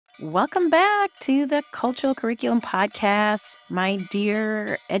Welcome back to the Cultural Curriculum Podcast, my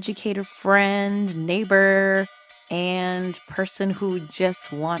dear educator friend, neighbor, and person who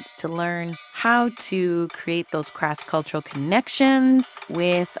just wants to learn how to create those cross-cultural connections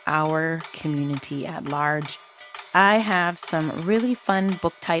with our community at large. I have some really fun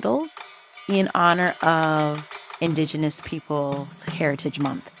book titles in honor of Indigenous Peoples Heritage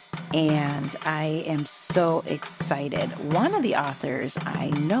Month. And I am so excited. One of the authors I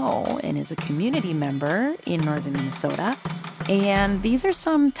know and is a community member in northern Minnesota. And these are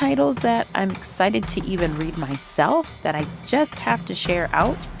some titles that I'm excited to even read myself that I just have to share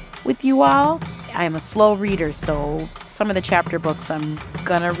out with you all. I'm a slow reader, so some of the chapter books I'm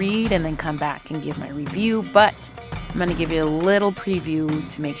gonna read and then come back and give my review. But I'm gonna give you a little preview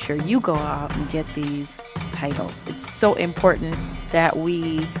to make sure you go out and get these titles. It's so important that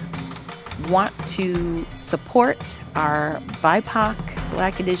we want to support our BIPOC,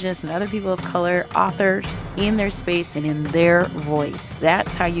 Black, Indigenous, and other people of color authors in their space and in their voice.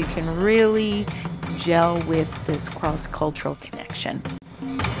 That's how you can really gel with this cross-cultural connection.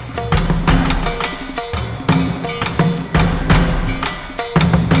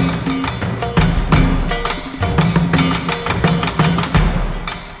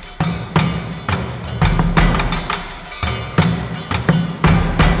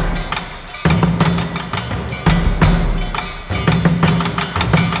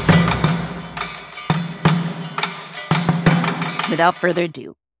 Without further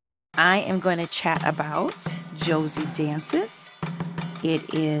ado, I am going to chat about Josie Dances.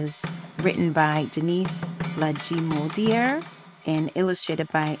 It is written by Denise Lajimodiere and illustrated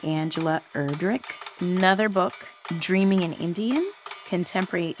by Angela Erdrich. Another book, Dreaming in Indian,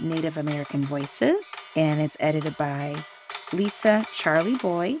 Contemporary Native American Voices, and it's edited by Lisa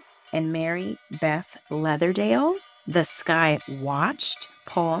Charleyboy and Mary Beth Leatherdale. The Sky Watched,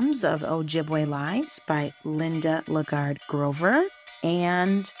 Poems of Ojibwe Lives by Linda LeGarde Grover,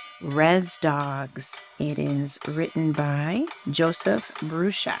 and Rez Dogs. It is written by Joseph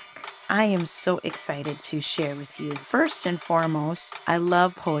Bruchac. I am so excited to share with you. First and foremost, I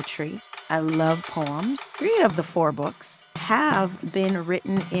love poetry. I love poems. 3 of the 4 books have been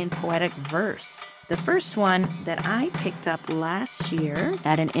written in poetic verse. The first one that I picked up last year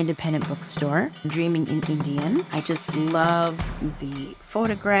at an independent bookstore, Dreaming in Indian. I just love the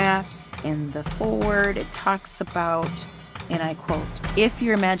photographs and the foreword. It talks about, and I quote, if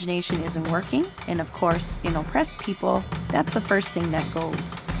your imagination isn't working, and of course, in oppressed people, that's the first thing that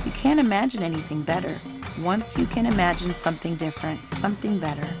goes. You can't imagine anything better. Once you can imagine something different, something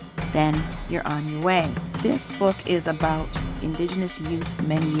better, then you're on your way. This book is about Indigenous youth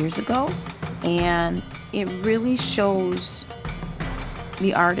many years ago, and it really shows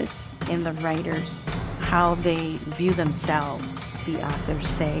the artists and the writers how they view themselves, the authors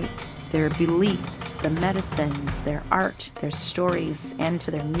say, their beliefs, the medicines, their art, their stories, and to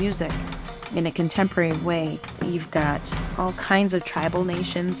their music in a contemporary way. You've got all kinds of tribal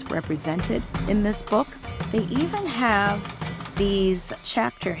nations represented in this book. They even have these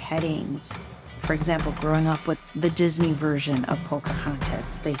chapter headings. For example, growing up with the Disney version of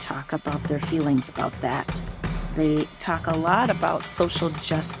Pocahontas, they talk about their feelings about that. They talk a lot about social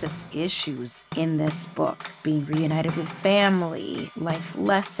justice issues in this book, being reunited with family, life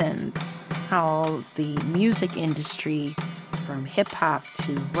lessons, how the music industry from hip-hop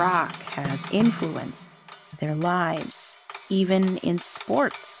to rock has influenced their lives, even in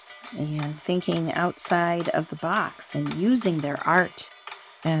sports, and thinking outside of the box and using their art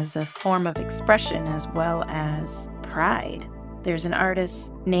as a form of expression as well as pride. There's an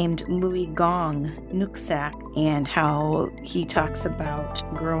artist named Louis Gong Nooksack and how he talks about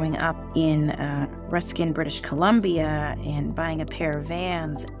growing up in Ruskin, British Columbia and buying a pair of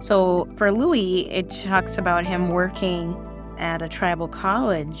Vans. So for Louis, it talks about him working at a tribal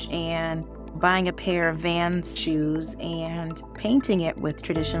college and buying a pair of Vans shoes and painting it with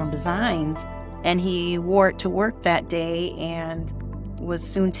traditional designs. And he wore it to work that day and was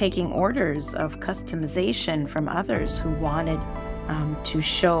soon taking orders of customization from others who wanted to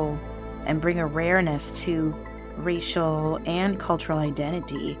show and bring awareness to racial and cultural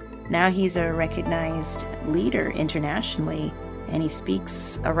identity. Now he's a recognized leader internationally, and he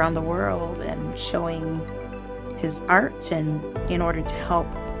speaks around the world and showing his art and in order to help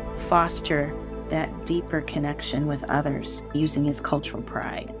foster that deeper connection with others using his cultural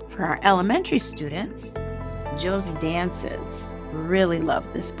pride. For our elementary students, Josie Dances. Really love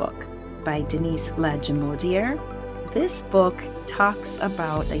this book by Denise Lajimodiere. This book talks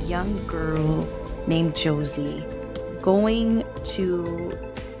about a young girl named Josie going to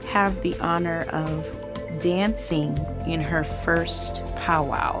have the honor of dancing in her first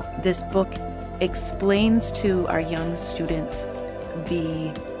powwow. This book explains to our young students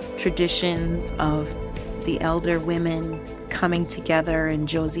the traditions of the elder women coming together, and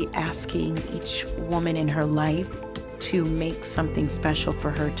Josie asking each woman in her life to make something special for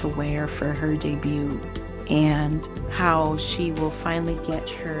her to wear for her debut, and how she will finally get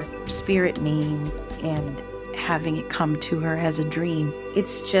her spirit name and having it come to her as a dream.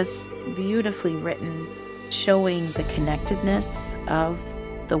 It's just beautifully written, showing the connectedness of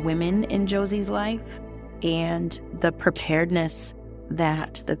the women in Josie's life and the preparedness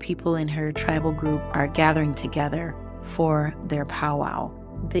that the people in her tribal group are gathering together for their powwow.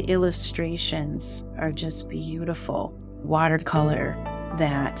 The illustrations are just beautiful. Watercolor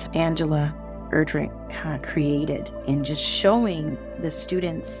that Angela Erdrich created, and just showing the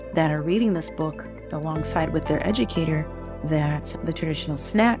students that are reading this book alongside with their educator that the traditional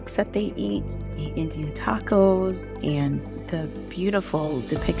snacks that they eat, the Indian tacos, and the beautiful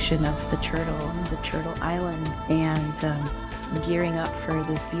depiction of the turtle island, and gearing up for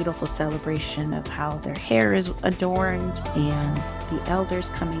this beautiful celebration of how their hair is adorned, and the elders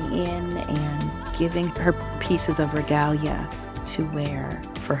coming in and giving her pieces of regalia to wear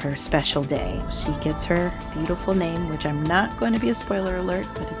for her special day. She gets her beautiful name, which I'm not going to be a spoiler alert,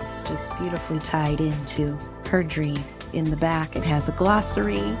 but it's just beautifully tied into her dream. In the back, it has a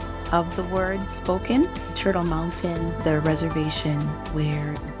glossary of the words spoken. Turtle Mountain, the reservation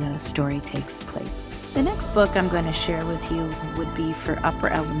where the story takes place. The next book I'm going to share with you would be for upper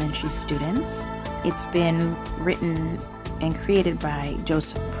elementary students. It's been written and created by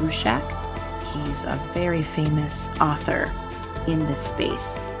Joseph Bruchac. He's a very famous author in this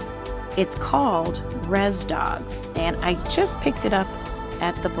space. It's called Rez Dogs, and I just picked it up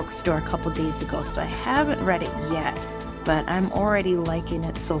at the bookstore a couple days ago, so I haven't read it yet, but I'm already liking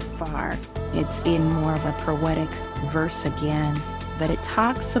it so far. It's in more of a poetic verse again, but it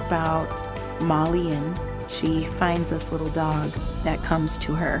talks about Molly, and she finds this little dog that comes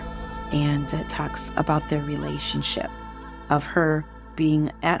to her, and it talks about their relationship of her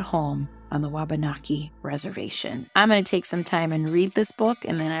being at home on the Wabanaki reservation. I'm going to take some time and read this book,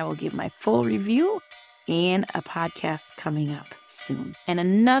 and then I will give my full review and a podcast coming up soon. And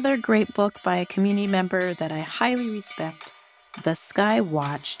another great book by a community member that I highly respect, The Sky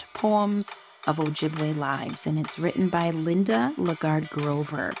Watched, Poems of Ojibwe Lives, and it's written by Linda LeGarde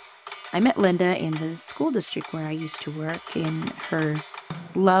Grover. I met Linda in the school district where I used to work, in her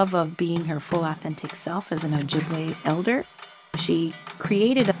love of being her full authentic self as an Ojibwe elder. She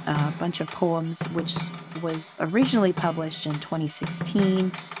created a bunch of poems, which was originally published in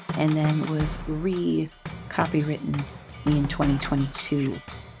 2016 and then was re-copywritten in 2022.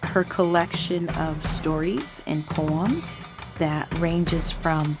 Her collection of stories and poems that ranges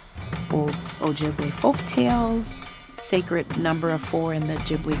from old Ojibwe folk tales, sacred number of 4 in the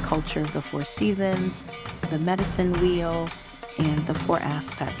Ojibwe culture of the 4 seasons, the medicine wheel, and the 4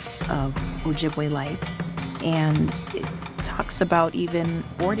 aspects of Ojibwe life. And it talks about even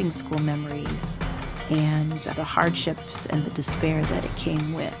boarding school memories and the hardships and the despair that it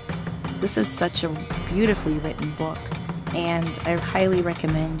came with. This is such a beautifully written book, and I highly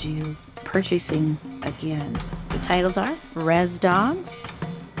recommend you purchasing again. The titles are Rez Dogs,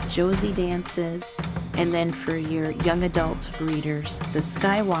 Josie Dances, and then for your young adult readers, The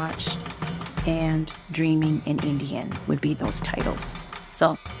Sky Watched and Dreaming in Indian would be those titles.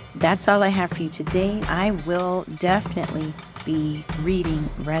 So that's all I have for you today. I will definitely be reading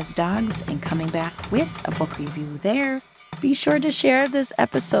Rez Dogs and coming back with a book review there. Be sure to share this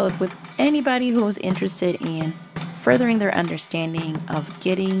episode with anybody who is interested in furthering their understanding of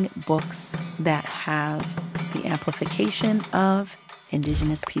getting books that have the amplification of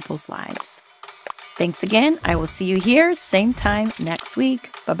Indigenous people's lives. Thanks again. I will see you here same time next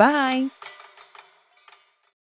week. Bye-bye.